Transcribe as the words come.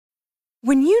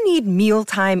When you need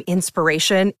mealtime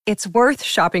inspiration, it's worth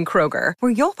shopping Kroger,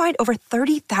 where you'll find over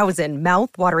 30,000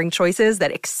 mouth-watering choices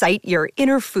that excite your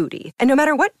inner foodie. And no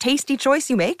matter what tasty choice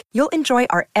you make, you'll enjoy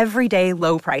our everyday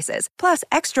low prices, plus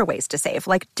extra ways to save,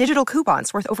 like digital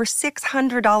coupons worth over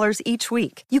 $600 each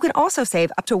week. You can also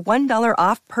save up to $1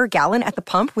 off per gallon at the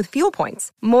pump with fuel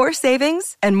points. More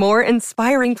savings and more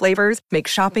inspiring flavors make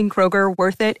shopping Kroger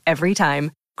worth it every time.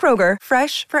 Kroger,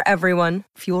 fresh for everyone.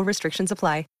 Fuel restrictions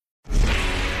apply.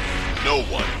 No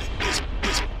one is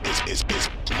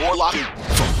more locked in.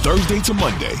 From Thursday to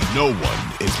Monday, no one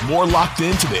is more locked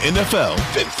into the NFL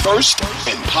than First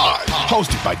and Pod.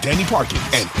 Hosted by Danny Parkins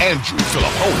and Andrew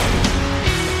Filipponi.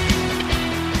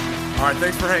 All right,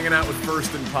 thanks for hanging out with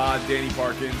First and Pod. Danny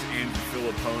Parkins, Andrew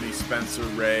Filipponi, Spencer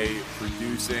Ray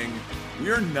producing.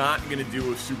 We are not going to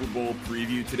do a Super Bowl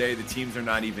preview today. The teams are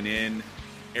not even in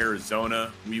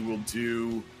Arizona. We will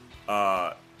do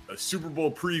a Super Bowl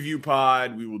preview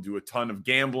pod. We will do a ton of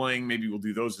gambling. Maybe we'll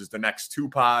do those as the next two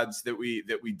pods that we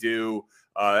do.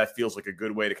 That feels like a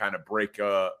good way to kind of break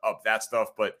up that stuff.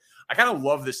 But I kind of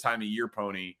love this time of year,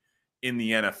 Pony, in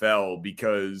the NFL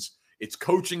because it's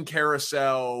coaching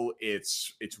carousel.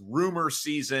 It's rumor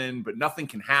season, but nothing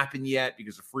can happen yet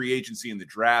because of free agency and the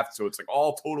draft. So it's like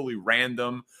all totally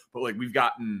random. But like we've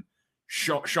gotten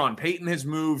Sean Payton has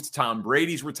moved. Tom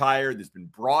Brady's retired. There's been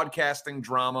broadcasting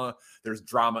drama. There's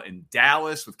drama in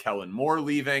Dallas with Kellen Moore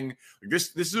leaving.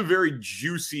 This is a very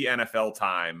juicy NFL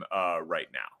time right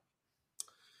now.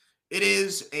 It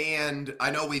is, and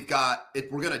I know we've got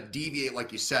it. We're going to deviate,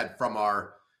 like you said, from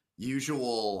our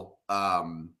usual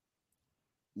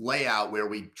layout where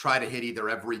we try to hit either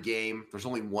every game. There's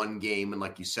only one game, and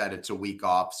like you said, it's a week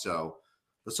off, so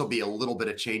this will be a little bit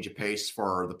of change of pace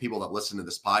for the people that listen to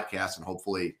this podcast, and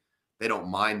hopefully they don't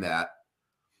mind that.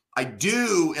 I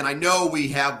do, and I know we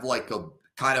have like a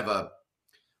kind of a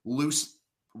loose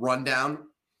rundown,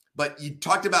 but you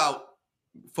talked about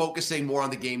focusing more on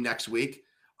the game next week.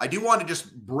 I do want to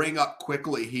just bring up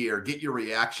quickly here, get your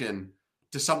reaction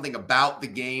to something about the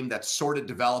game that's sort of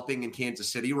developing in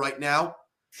Kansas City right now.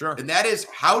 Sure. And that is,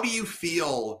 how do you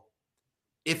feel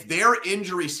if their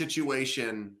injury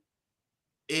situation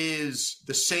is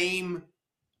the same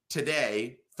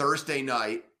today, Thursday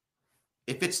night,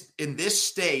 if it's in this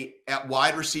state at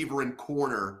wide receiver and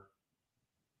corner,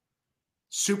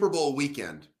 Super Bowl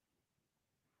weekend,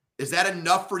 is that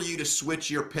enough for you to switch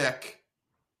your pick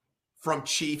from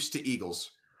Chiefs to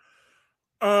Eagles?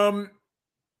 It's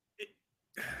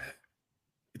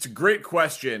a great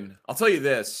question. I'll tell you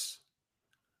this.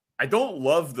 I don't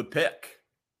love the pick.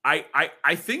 I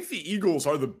think the Eagles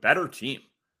are the better team.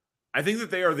 I think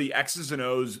that they are the X's and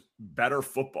O's better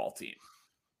football team.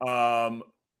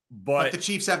 But the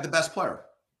Chiefs have the best player.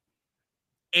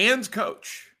 And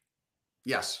coach.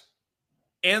 Yes.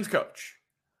 And coach.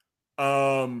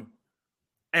 And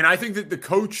I think that the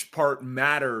coach part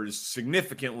matters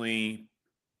significantly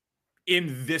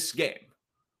in this game.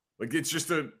 Like it's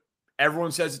just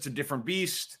everyone says it's a different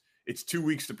beast. It's 2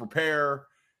 weeks to prepare.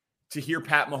 To hear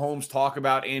Pat Mahomes talk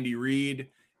about Andy Reid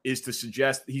is to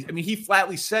suggest he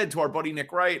flatly said to our buddy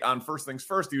Nick Wright on First Things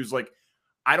First, he was like,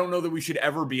 I don't know that we should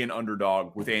ever be an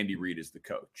underdog with Andy Reid as the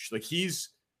coach. Like he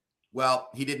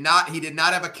did not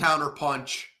have a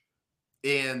counterpunch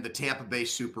in the Tampa Bay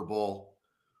Super Bowl.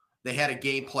 They had a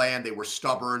game plan. They were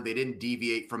stubborn. They didn't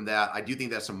deviate from that. I do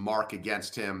think that's a mark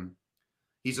against him.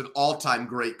 He's an all-time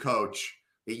great coach.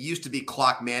 It used to be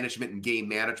clock management and game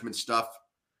management stuff.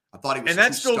 I thought he was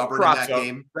too stubborn in that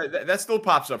game. That still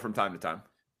pops up from time to time.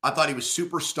 I thought he was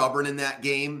super stubborn in that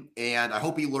game, and I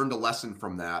hope he learned a lesson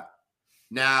from that.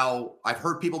 Now, I've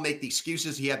heard people make the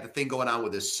excuses. He had the thing going on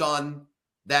with his son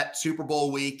that Super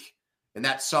Bowl week, and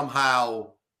that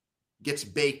somehow gets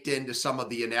baked into some of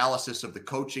the analysis of the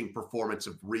coaching performance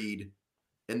of Reid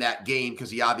in that game because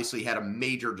he obviously had a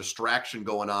major distraction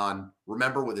going on.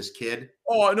 Remember, with his kid?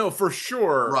 Oh, no, for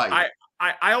sure. Right.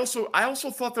 I also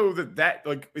thought though that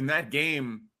like in that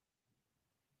game,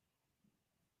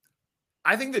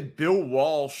 I think that Bill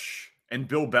Walsh and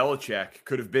Bill Belichick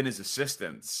could have been his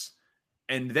assistants,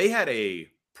 and they had a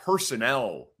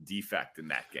personnel defect in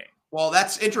that game. Well,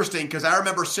 that's interesting because I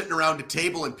remember sitting around a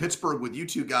table in Pittsburgh with you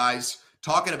two guys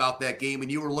talking about that game,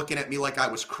 and you were looking at me like I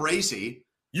was crazy.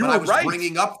 I was right.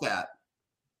 Bringing up that.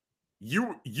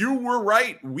 You were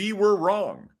right. We were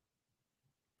wrong.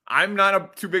 I'm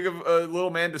not too big of a little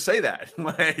man to say that.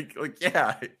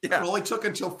 Yeah. It only took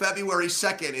until February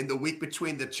 2nd in the week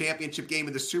between the championship game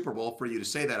and the Super Bowl for you to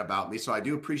say that about me. So I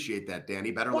do appreciate that,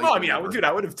 Danny. Better late than never.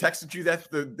 I would have texted you that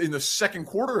in the second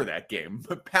quarter of that game.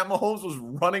 But Pat Mahomes was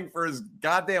running for his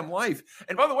goddamn life.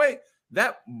 And by the way,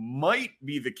 that might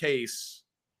be the case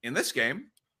in this game.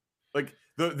 Like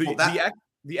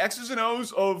the X's and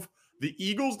O's of the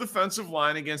Eagles' defensive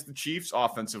line against the Chiefs'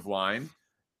 offensive line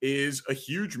is a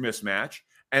huge mismatch.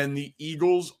 And the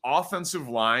Eagles' offensive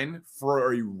line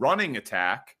for a running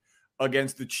attack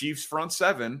against the Chiefs' front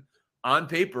seven on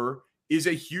paper is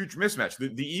a huge mismatch.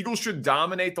 The Eagles should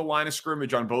dominate the line of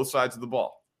scrimmage on both sides of the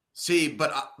ball. See,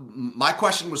 but my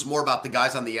question was more about the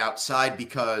guys on the outside,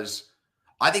 because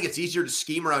I think it's easier to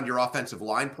scheme around your offensive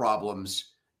line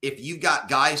problems if you've got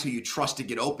guys who you trust to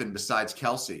get open besides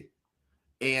Kelce.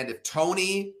 And if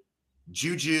Tony,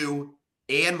 Juju,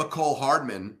 and Mecole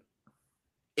Hardman,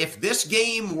 if this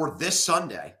game were this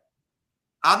Sunday,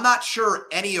 I'm not sure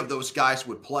any of those guys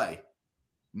would play.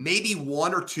 Maybe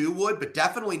one or two would, but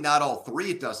definitely not all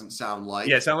three, it doesn't sound like.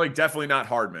 Yeah, it sounds like definitely not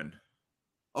Hardman.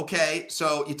 Okay,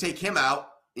 so you take him out.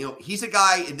 You know, he's a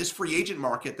guy in this free agent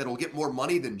market that'll get more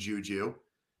money than Juju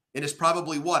and is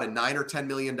probably, a $9 or $10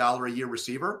 million a year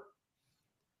receiver?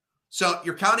 So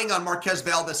you're counting on Marquez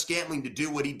Valdes-Scantling to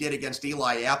do what he did against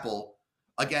Eli Apple,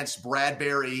 against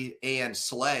Bradbury and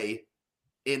Slay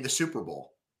in the Super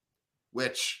Bowl,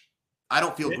 which I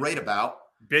don't feel great about.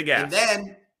 Big ass.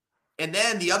 And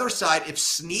then the other side, if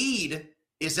Snead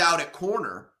is out at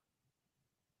corner,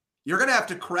 you're going to have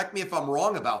to correct me if I'm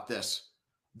wrong about this.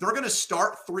 They're going to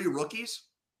start 3 rookies.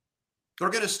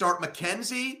 They're going to start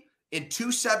McKenzie and 2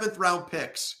 7th-round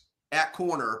picks at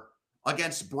corner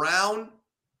against Brown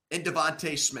and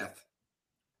Devontae Smith.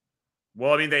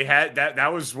 Well, I mean, they had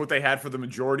that was what they had for the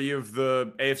majority of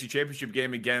the AFC Championship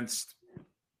game against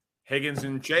Higgins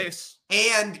and Chase.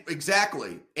 And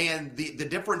exactly. And the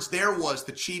difference there was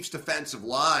the Chiefs' defensive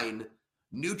line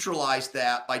neutralized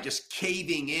that by just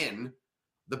caving in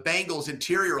the Bengals'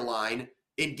 interior line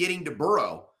and getting to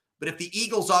Burrow. But if the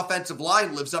Eagles' offensive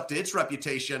line lives up to its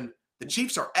reputation, the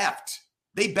Chiefs are effed.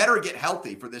 They better get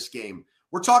healthy for this game.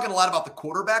 We're talking a lot about the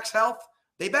quarterback's health.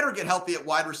 They better get healthy at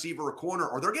wide receiver or corner,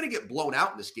 or they're going to get blown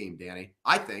out in this game, Danny,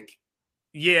 I think.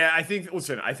 Yeah, I think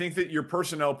that your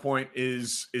personnel point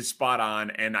is spot on,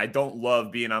 and I don't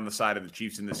love being on the side of the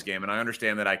Chiefs in this game, and I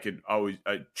understand that I could always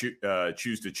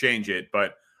choose to change it,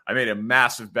 but I made a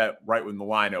massive bet right when the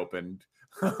line opened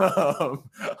on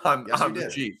the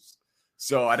Chiefs.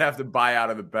 So I'd have to buy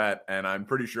out of the bet, and I'm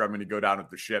pretty sure I'm going to go down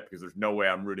with the ship because there's no way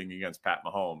I'm rooting against Pat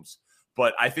Mahomes.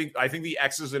 But I think the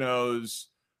X's and O's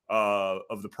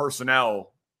of the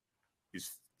personnel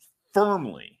is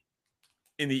firmly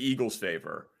in the Eagles'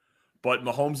 favor. But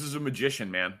Mahomes is a magician,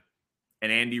 man.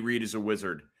 And Andy Reid is a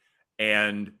wizard.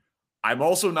 And I'm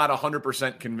also not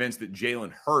 100% convinced that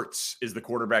Jalen Hurts is the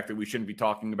quarterback that we shouldn't be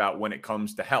talking about when it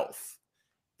comes to health.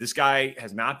 This guy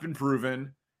has not been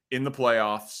proven in the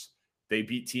playoffs. They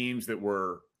beat teams that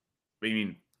were,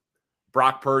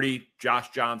 Brock Purdy, Josh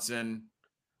Johnson,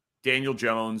 Daniel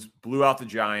Jones, blew out the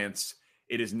Giants.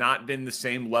 It has not been the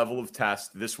same level of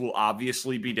test. This will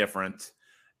obviously be different.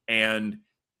 And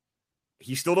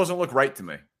he still doesn't look right to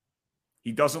me.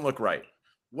 He doesn't look right.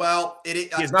 Well, he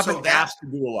has not been asked to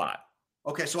do a lot.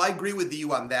 Okay, so I agree with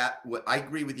you on that. I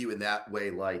agree with you in that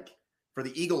way. Like, for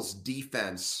the Eagles'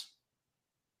 defense,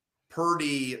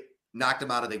 Purdy knocked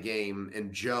him out of the game,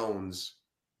 and Jones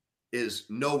is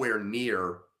nowhere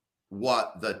near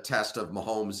what the test of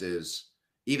Mahomes is,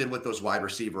 even with those wide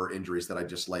receiver injuries that I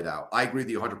just laid out. I agree with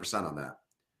you 100% on that.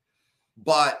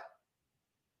 But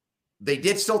they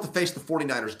did still have to face the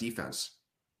 49ers defense.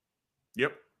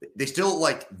 Yep. They still,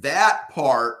 like, that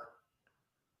part,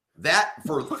 that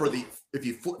for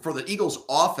the Eagles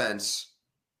offense,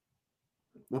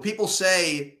 when people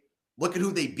say, look at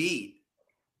who they beat.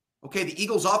 Okay, the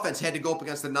Eagles offense had to go up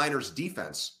against the Niners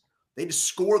defense. They had to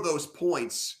score those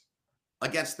points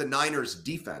against the Niners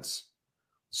defense.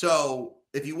 So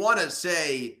if you want to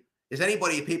say, is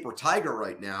anybody a paper tiger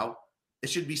right now? It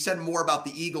should be said more about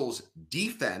the Eagles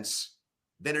defense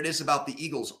than it is about the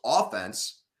Eagles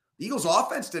offense. The Eagles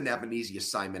offense didn't have an easy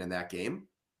assignment in that game.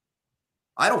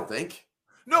 I don't think.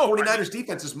 No, 49ers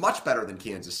defense is much better than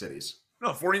Kansas City's. No,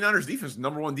 49ers defense,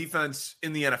 number 1 defense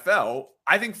in the NFL.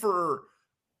 I think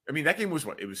that game was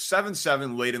what? It was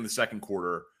 7-7 late in the second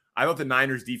quarter. I thought the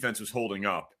Niners defense was holding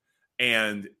up.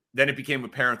 And then it became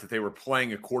apparent that they were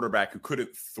playing a quarterback who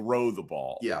couldn't throw the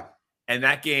ball. Yeah. And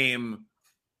that game,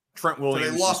 Trent Williams.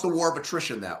 So they lost the war of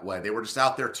attrition that way. They were just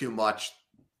out there too much.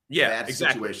 Yeah, bad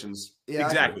exactly. Situations. Yeah,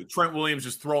 exactly. Trent Williams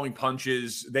just throwing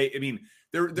punches. The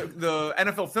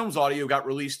NFL Films audio got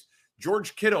released.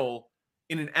 George Kittle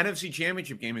in an NFC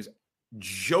Championship game is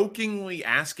jokingly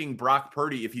asking Brock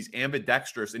Purdy if he's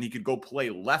ambidextrous and he could go play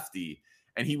lefty.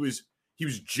 And he was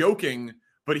joking,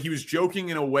 but he was joking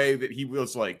in a way that he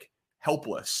was like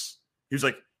helpless. He was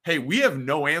like, hey, we have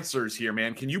no answers here,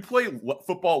 man. Can you play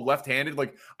football left-handed?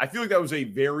 Like, I feel like that was a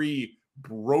very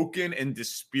broken and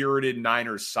dispirited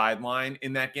Niners sideline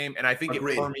in that game, and I think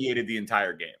Agreed. It permeated the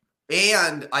entire game.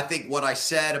 And I think what I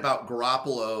said about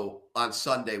Garoppolo on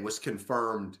Sunday was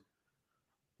confirmed.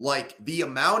 Like, the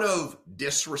amount of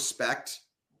disrespect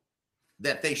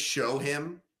that they show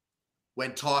him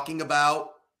when talking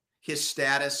about his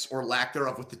status or lack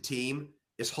thereof with the team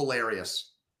is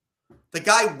hilarious. The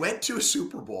guy went to a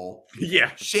Super Bowl.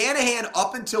 Yeah. Shanahan,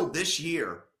 up until this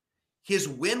year, his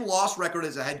win-loss record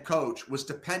as a head coach was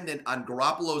dependent on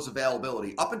Garoppolo's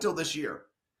availability up until this year.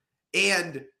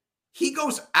 And he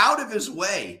goes out of his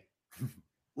way.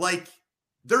 Like,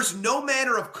 there's no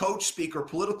manner of coach speak or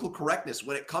political correctness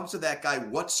when it comes to that guy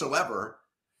whatsoever,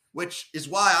 which is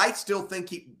why I still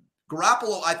think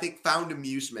Garoppolo, I think, found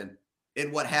amusement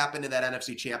in what happened in that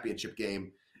NFC Championship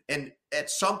game. And at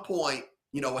some point,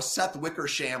 a Seth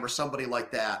Wickersham or somebody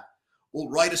like that will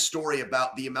write a story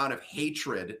about the amount of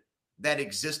hatred that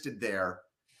existed there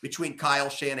between Kyle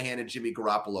Shanahan and Jimmy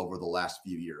Garoppolo over the last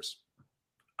few years.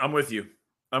 I'm with you.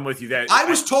 That I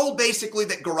was told basically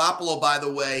that Garoppolo, by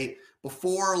the way,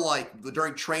 before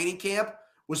during training camp,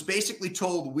 was basically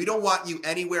told, we don't want you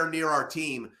anywhere near our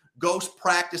team. Go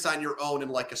practice on your own in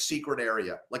like a secret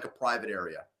area, like a private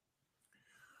area.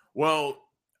 Well,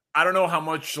 I don't know how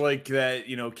much like that,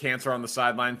 cancer on the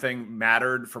sideline thing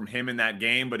mattered from him in that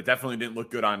game, but it definitely didn't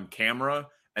look good on camera.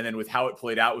 And then with how it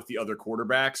played out with the other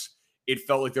quarterbacks, it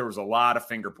felt like there was a lot of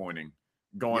finger pointing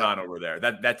going on over there.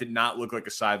 That did not look like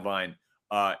a sideline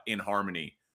in harmony.